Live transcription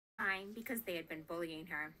crying because they had been bullying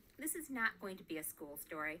her. This is not going to be a school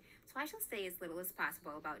story, so I shall say as little as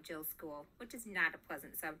possible about Jill's school, which is not a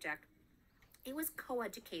pleasant subject. It was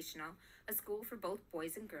coeducational, a school for both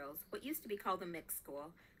boys and girls, what used to be called a mixed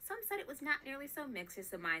school. Some said it was not nearly so mixed as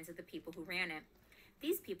the minds of the people who ran it.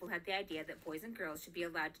 These people had the idea that boys and girls should be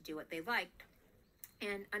allowed to do what they liked.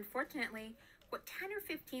 And unfortunately, what 10 or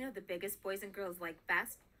 15 of the biggest boys and girls liked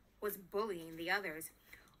best was bullying the others.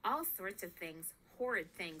 All sorts of things,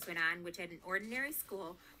 horrid things went on which at an ordinary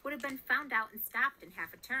school would have been found out and stopped in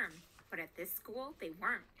half a term. But at this school, they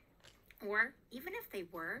weren't. Or, even if they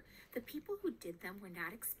were, the people who did them were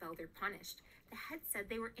not expelled or punished. The head said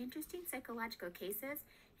they were interesting psychological cases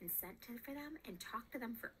and sent for them and talked to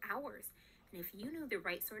them for hours. And if you knew the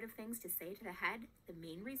right sort of things to say to the head, the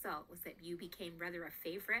main result was that you became rather a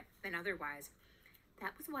favorite than otherwise.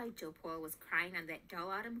 That was why Jill Poole was crying on that dull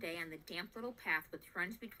autumn day on the damp little path which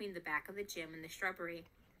runs between the back of the gym and the shrubbery.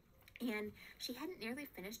 And she hadn't nearly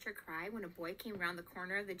finished her cry when a boy came round the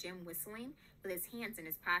corner of the gym whistling with his hands in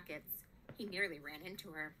his pockets. He nearly ran into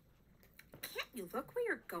her. "Can't you look where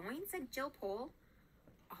you're going?" said Jill Poole.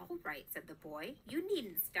 "All right," said the boy. "You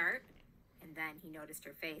needn't start." And then he noticed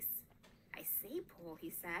her face. "I say, Poole," he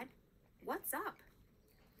said. "What's up?"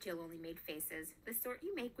 Jill only made faces, the sort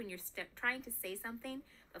you make when you're trying to say something,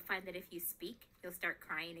 but find that if you speak, you'll start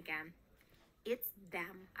crying again. "It's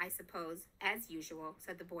them, I suppose, as usual,"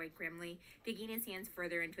 said the boy grimly, digging his hands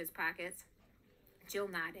further into his pockets. Jill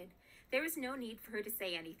nodded. There was no need for her to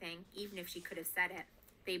say anything, even if she could have said it.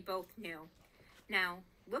 They both knew. "Now,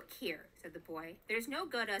 look here," said the boy. "There's no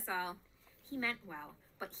good us all." He meant well,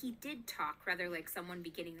 but he did talk rather like someone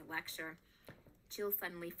beginning a lecture. Jill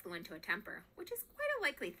suddenly flew into a temper, which is quite a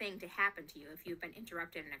likely thing to happen to you if you've been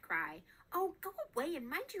interrupted in a cry. "Oh, go away and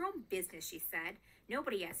mind your own business," she said.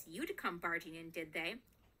 "Nobody asked you to come barging in, did they?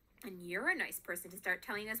 And you're a nice person to start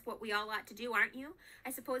telling us what we all ought to do, aren't you?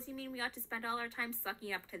 I suppose you mean we ought to spend all our time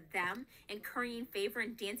sucking up to them and currying favor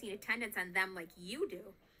and dancing attendance on them like you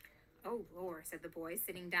do." "Oh, Lord," said the boy,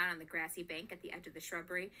 sitting down on the grassy bank at the edge of the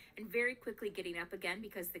shrubbery and very quickly getting up again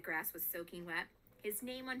because the grass was soaking wet. His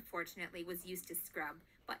name, unfortunately, was Eustace Scrubb,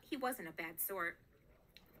 but he wasn't a bad sort.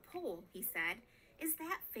 "Poole," he said, "is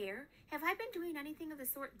that fair? Have I been doing anything of the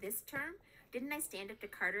sort this term? Didn't I stand up to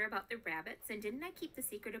Carter about the rabbits? And didn't I keep the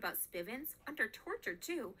secret about Spivins? Under torture,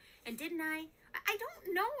 too. And didn't I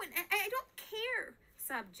don't know, and I don't care,"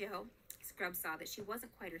 sobbed Jill. Scrubb saw that she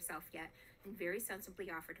wasn't quite herself yet, and very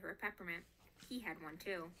sensibly offered her a peppermint. He had one,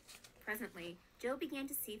 too. Presently, Jill began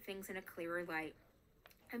to see things in a clearer light.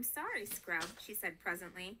 "I'm sorry, Scrubb," she said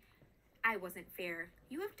presently. "I wasn't fair.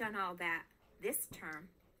 You have done all that this term."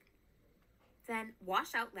 "Then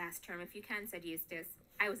wash out last term if you can," said Eustace.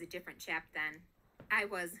 "I was a different chap then.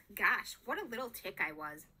 Gosh, what a little tick I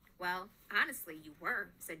was." "Well, honestly, you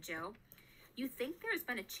were," said Jill. "You think there has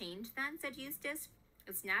been a change then?" said Eustace.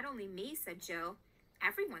 "It's not only me," said Jill.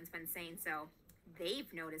 "Everyone's been saying so.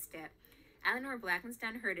 They've noticed it. Eleanor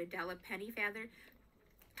Blackenston heard Adela Pennyfeather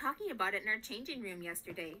talking about it in our changing room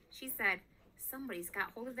yesterday. She said, 'Somebody's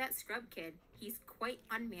got hold of that Scrubb kid. He's quite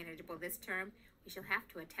unmanageable this term. We shall have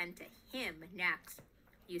to attend to him next.'"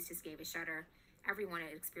 Eustace gave a shudder. Everyone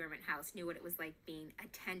at Experiment House knew what it was like being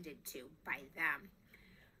attended to by them.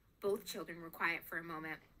 Both children were quiet for a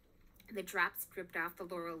moment. The drops dripped off the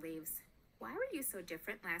laurel leaves. "Why were you so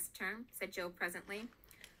different last term?" said Jill presently.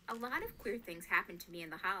 "A lot of queer things happened to me in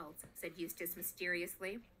the halls," said Eustace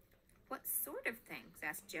mysteriously. "What sort of things?"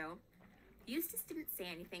 asked Jill. Eustace didn't say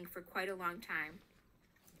anything for quite a long time.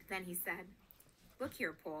 Then he said, "Look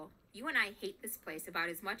here, Poole, you and I hate this place about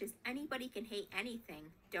as much as anybody can hate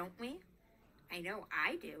anything, don't we?" "I know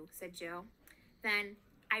I do," said Jill. "Then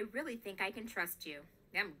I really think I can trust you."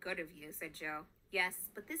 "Them good of you," said Jill. "Yes,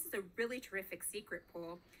 but this is a really terrific secret,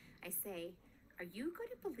 Poole. I say, are you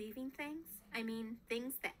good at believing things? I mean,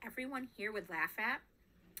 things that everyone here would laugh at?"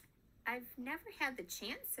 "I've never had the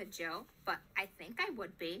chance," said Jill, "but I think I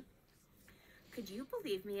would be." "Could you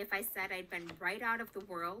believe me if I said I'd been right out of the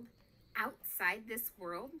world, outside this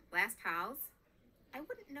world, last halls?" "I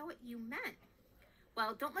wouldn't know what you meant."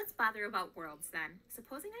 "Well, don't let's bother about worlds then.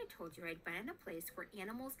 Supposing I told you I'd been in a place where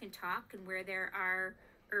animals can talk and where there are,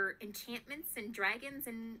 enchantments and dragons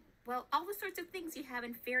and, well, all the sorts of things you have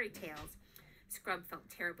in fairy tales." Scrubb felt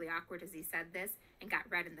terribly awkward as he said this and got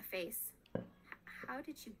red in the face. "How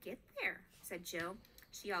did you get there?" said Jill.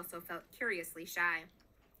 She also felt curiously shy.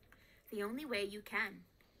 "The only way you can.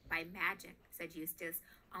 By magic," said Eustace,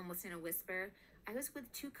 almost in a whisper. "I was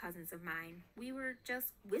with 2 cousins of mine. We were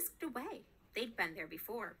just whisked away. They'd been there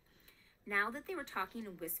before." Now that they were talking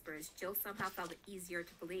in whispers, Jill somehow felt it easier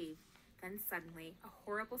to believe. Then suddenly, a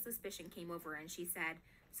horrible suspicion came over her, and she said,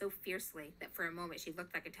 so fiercely that for a moment she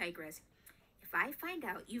looked like a tigress. "If I find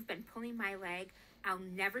out you've been pulling my leg, I'll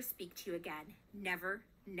never speak to you again. Never,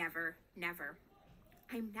 never, never."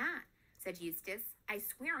 "I'm not," said Eustace. "I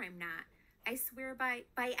swear I'm not. I swear by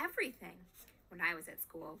everything." When I was at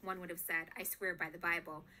school, one would have said, "I swear by the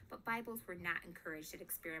Bible," but Bibles were not encouraged at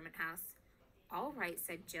Experiment House. "All right,"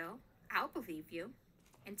 said Jill. "I'll believe you."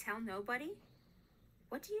 "And tell nobody?"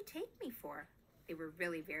 "What do you take me for?" They were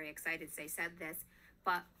really very excited as they said this,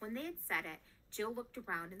 but when they had said it, Jill looked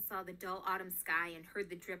around and saw the dull autumn sky and heard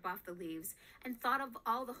the drip off the leaves and thought of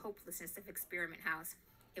all the hopelessness of Experiment House.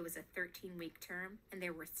 It was a 13-week term, and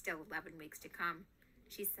there were still 11 weeks to come.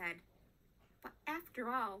 She said, "But after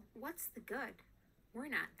all, what's the good? We're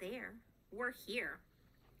not there. We're here.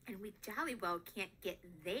 And we jolly well can't get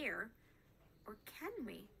there. Or can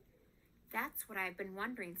we?" "That's what I've been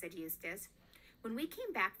wondering," said Eustace. "When we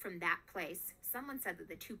came back from that place, someone said that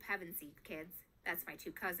the two Pevensey kids, that's my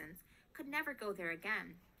two cousins, could never go there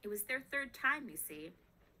again. It was their third time, you see.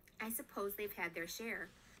 I suppose they've had their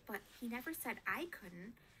share, but he never said I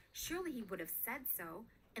couldn't. Surely he would have said so,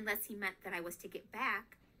 unless he meant that I was to get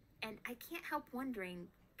back. And I can't help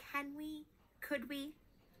wondering, can we? Could we?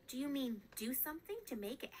 Do you mean do something to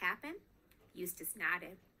make it happen?" Eustace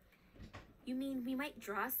nodded. "You mean we might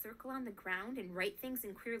draw a circle on the ground and write things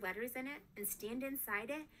in queer letters in it and stand inside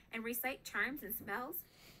it and recite charms and spells?"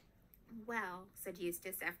 "Well," said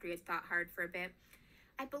Eustace after he had thought hard for a bit,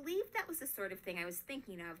 "I believe that was the sort of thing I was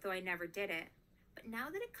thinking of, though I never did it. But now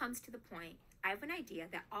that it comes to the point, I have an idea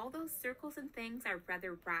that all those circles and things are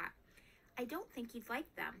rather rot. I don't think he'd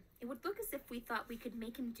like them. It would look as if we thought we could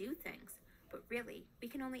make him do things. But really, we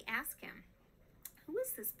can only ask him." "Who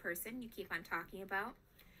is this person you keep on talking about?"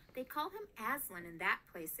 "They call him Aslan in that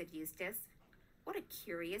place," said Eustace. "What a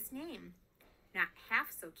curious name." "Not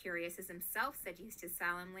half so curious as himself," said Eustace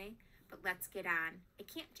solemnly. "But let's get on. It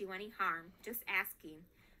can't do any harm, just asking.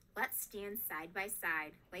 Let's stand side by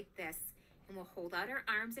side, like this, and we'll hold out our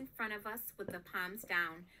arms in front of us with the palms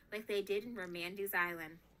down, like they did in Ramandu's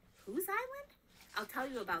Island." "Whose island?" "I'll tell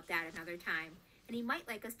you about that another time, and he might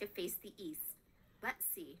like us to face the east. Let's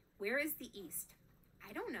see, where is the east?"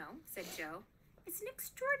 "I don't know," said Joe. "It's an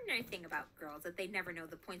extraordinary thing about girls that they never know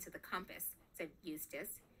the points of the compass," said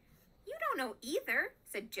Eustace. "You don't know either,"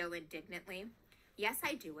 said Jill indignantly. "Yes,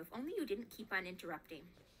 I do, if only you didn't keep on interrupting.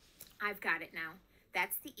 I've got it now.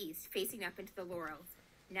 That's the east, facing up into the laurels.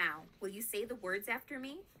 Now, will you say the words after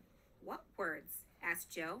me?" "What words?"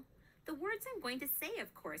 asked Jill. "The words I'm going to say,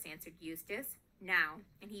 of course," answered Eustace. "Now,"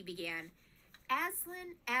 and he began,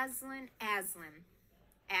 "Aslan, Aslan, Aslan."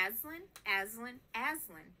 "Aslan, Aslan,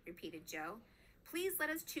 Aslan," repeated Joe. "Please let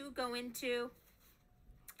us two go into—"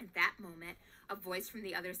 At that moment, a voice from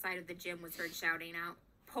the other side of the gym was heard shouting out,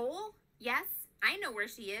 "Pole? Yes, I know where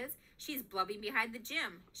she is. She's blubbing behind the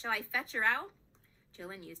gym. Shall I fetch her out?" Jill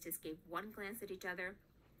and Eustace gave one glance at each other,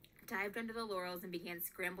 dived under the laurels, and began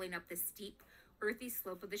scrambling up the steep, earthy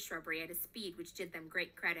slope of the shrubbery at a speed which did them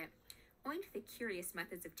great credit. Owing to the curious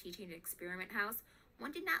methods of teaching at Experiment House,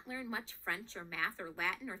 one did not learn much French or math or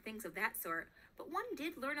Latin or things of that sort, but one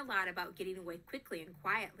did learn a lot about getting away quickly and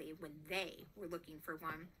quietly when they were looking for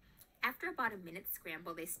one. After about a minute's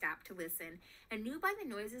scramble, they stopped to listen and knew by the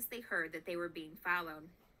noises they heard that they were being followed.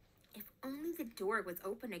 "If only the door was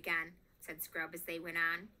open again," said Scrub as they went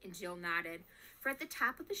on, and Jill nodded, for at the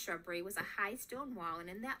top of the shrubbery was a high stone wall, and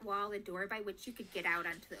in that wall a door by which you could get out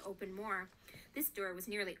onto the open moor. This door was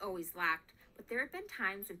nearly always locked, but there had been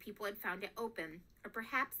times when people had found it open, or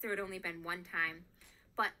perhaps there had only been one time.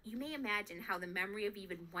 But you may imagine how the memory of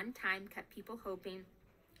even one time kept people hoping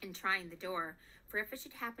and trying the door, for if it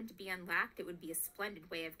should happen to be unlocked, it would be a splendid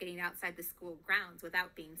way of getting outside the school grounds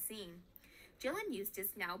without being seen. Jill and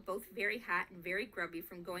Eustace, now both very hot and very grubby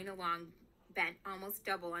from going along bent almost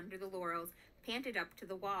double under the laurels, panted up to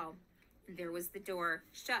the wall. And there was the door,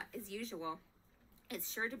 shut as usual.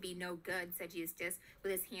 "It's sure to be no good," said Eustace,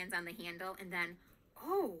 with his hands on the handle, and then,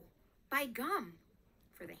 "Oh, by gum!"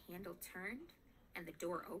 For the handle turned, and the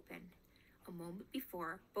door opened. A moment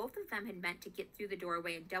before, both of them had meant to get through the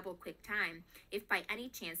doorway in double quick time, if by any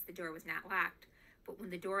chance the door was not locked. But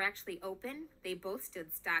when the door actually opened, they both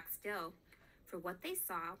stood stock still. For what they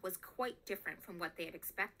saw was quite different from what they had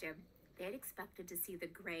expected. They had expected to see the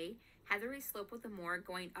gray, heathery slope of the moor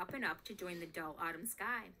going up and up to join the dull autumn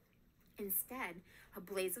sky. Instead, a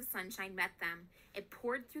blaze of sunshine met them. It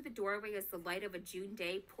poured through the doorway as the light of a June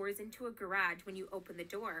day pours into a garage when you open the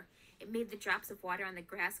door. It made the drops of water on the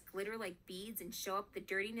grass glitter like beads and show up the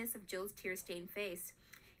dirtiness of Jill's tear-stained face.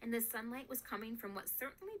 And the sunlight was coming from what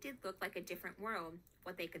certainly did look like a different world,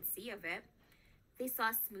 what they could see of it. They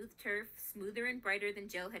saw smooth turf, smoother and brighter than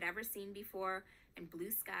Jill had ever seen before, and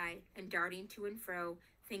blue sky and darting to and fro,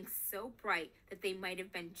 things so bright that they might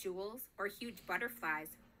have been jewels or huge butterflies.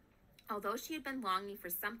 Although she had been longing for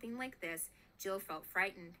something like this, Jill felt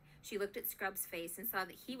frightened. She looked at Scrub's face and saw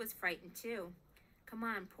that he was frightened too. "Come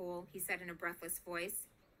on, Pole," he said in a breathless voice.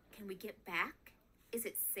 "Can we get back? Is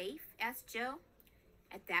it safe?" asked Jill.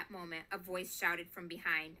 At that moment, a voice shouted from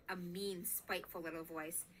behind, a mean, spiteful little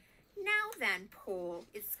voice. "Now then, Pole,"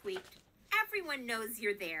 it squeaked. "Everyone knows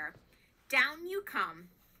you're there. Down you come."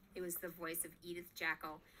 It was the voice of Edith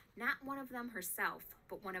Jackal, not one of them herself,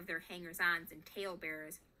 but one of their hangers-ons and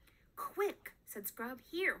tale-bearers. "Quick," said Scrub.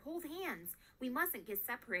 "Here, hold hands. We mustn't get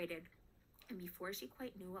separated." And before she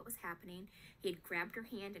quite knew what was happening, he had grabbed her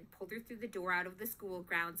hand and pulled her through the door out of the school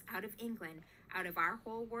grounds, out of England, out of our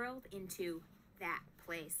whole world, into that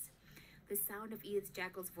place. The sound of Edith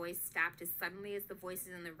Jackal's voice stopped as suddenly as the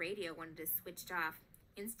voices on the radio wanted to switch off.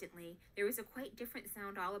 Instantly, there was a quite different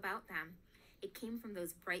sound all about them. It came from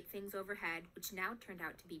those bright things overhead, which now turned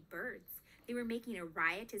out to be birds. They were making a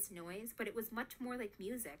riotous noise, but it was much more like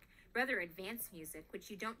music, rather advanced music, which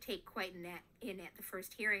you don't take quite in at the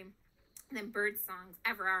first hearing, than bird songs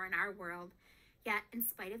ever are in our world. Yet, in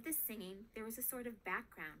spite of this singing, there was a sort of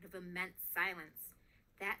background of immense silence.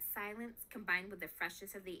 That silence, combined with the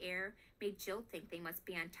freshness of the air, made Jill think they must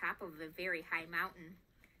be on top of a very high mountain.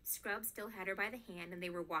 Scrub still had her by the hand, and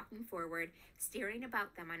they were walking forward, staring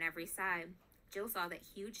about them on every side. Jill saw that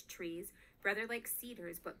huge trees, rather like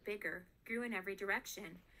cedars but bigger, grew in every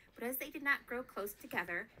direction. But as they did not grow close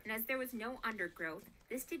together, and as there was no undergrowth,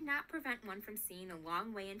 this did not prevent one from seeing a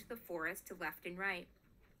long way into the forest to left and right.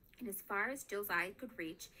 And as far as Jill's eye could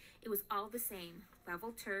reach, it was all the same: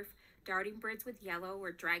 level turf, darting birds with yellow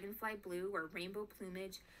or dragonfly blue or rainbow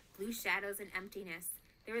plumage, blue shadows and emptiness.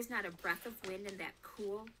 There was not a breath of wind in that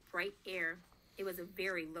cool, bright air. It was a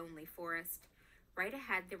very lonely forest. Right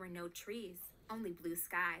ahead there were no trees, only blue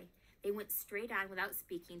sky. They went straight on without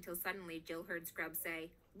speaking till suddenly Jill heard Scrub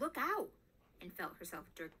say, "Look out!" and felt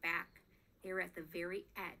herself jerk back. They were at the very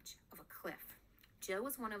edge of a cliff. Jill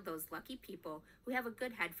was one of those lucky people who have a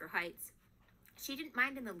good head for heights. She didn't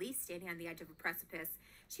mind in the least standing on the edge of a precipice.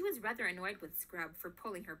 She was rather annoyed with Scrub for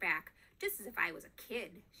pulling her back, "just as if I was a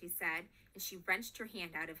kid," she said, and she wrenched her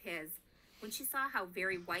hand out of his. When she saw how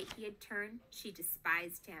very white he had turned, she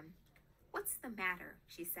despised him. "What's the matter?"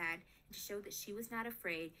 she said, and to show that she was not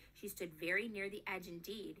afraid, she stood very near the edge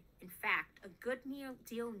indeed, in fact, a good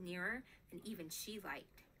deal nearer than even she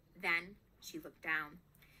liked. Then she looked down.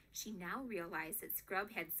 She now realized that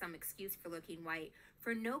Scrub had some excuse for looking white,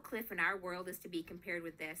 for no cliff in our world is to be compared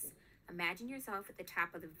with this. Imagine yourself at the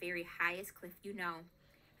top of the very highest cliff you know,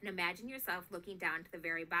 and imagine yourself looking down to the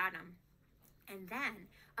very bottom. And then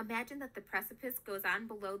imagine that the precipice goes on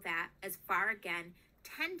below that, as far again,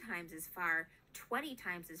 10 times as far, 20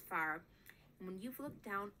 times as far. And when you've looked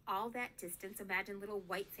down all that distance, imagine little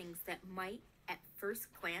white things that might, at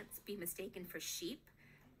first glance, be mistaken for sheep,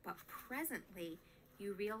 but presently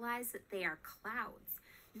you realize that they are clouds,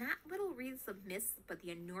 not little wreaths of mist, but the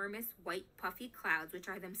enormous white puffy clouds which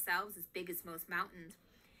are themselves as big as most mountains.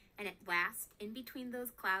 And at last, in between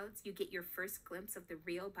those clouds, you get your first glimpse of the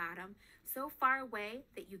real bottom, so far away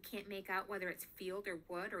that you can't make out whether it's field or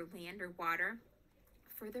wood or land or water.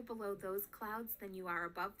 Further below those clouds than you are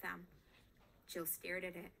above them. Jill stared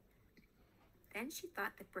at it. Then she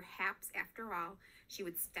thought that perhaps, after all, she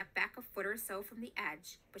would step back a foot or so from the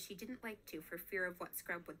edge, but she didn't like to for fear of what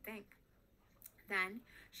Scrub would think. Then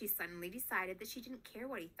she suddenly decided that she didn't care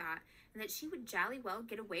what he thought, and that she would jolly well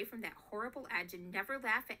get away from that horrible edge and never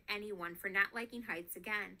laugh at anyone for not liking heights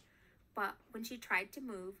again. But when she tried to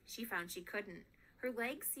move, she found she couldn't. Her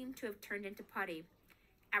legs seemed to have turned into putty.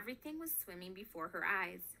 Everything was swimming before her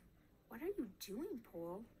eyes. "What are you doing,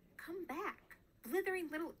 Pole? Come back. Blithering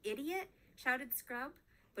little idiot," shouted Scrub,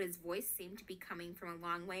 but his voice seemed to be coming from a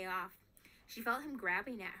long way off. She felt him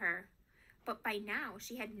grabbing at her, but by now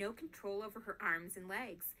she had no control over her arms and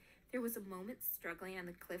legs. There was a moment's struggling on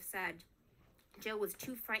the cliff's edge. Jill was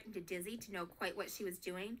too frightened and dizzy to know quite what she was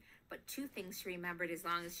doing, but two things she remembered as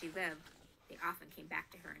long as she lived. They often came back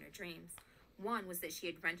to her in her dreams. One was that she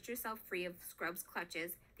had wrenched herself free of Scrub's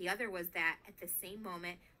clutches. The other was that, at the same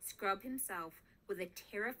moment, Scrub himself, with a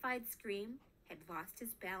terrified scream, had lost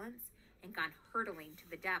his balance and gone hurtling to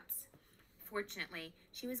the depths. Fortunately,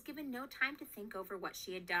 she was given no time to think over what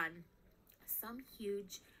she had done. Some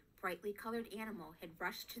huge, brightly colored animal had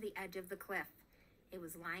rushed to the edge of the cliff. It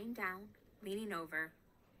was lying down, leaning over,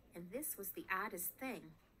 and this was the oddest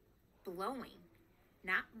thing: blowing.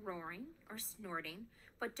 Not roaring or snorting,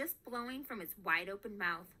 but just blowing from its wide open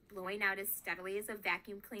mouth, blowing out as steadily as a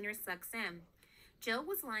vacuum cleaner sucks in. Jill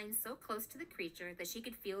was lying so close to the creature that she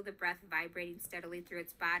could feel the breath vibrating steadily through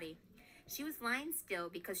its body. She was lying still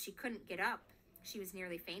because she couldn't get up. She was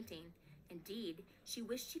nearly fainting. Indeed, she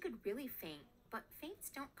wished she could really faint, but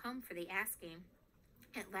faints don't come for the asking.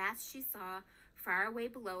 At last she saw, far away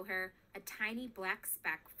below her, a tiny black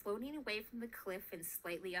speck floating away from the cliff and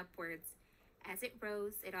slightly upwards. As it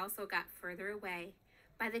rose, it also got further away.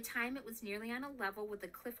 By the time it was nearly on a level with the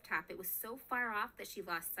cliff top, it was so far off that she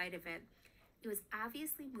lost sight of it. It was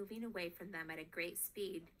obviously moving away from them at a great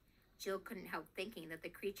speed. Jill couldn't help thinking that the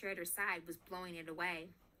creature at her side was blowing it away.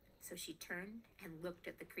 So she turned and looked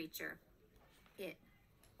at the creature. It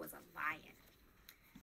was a lion.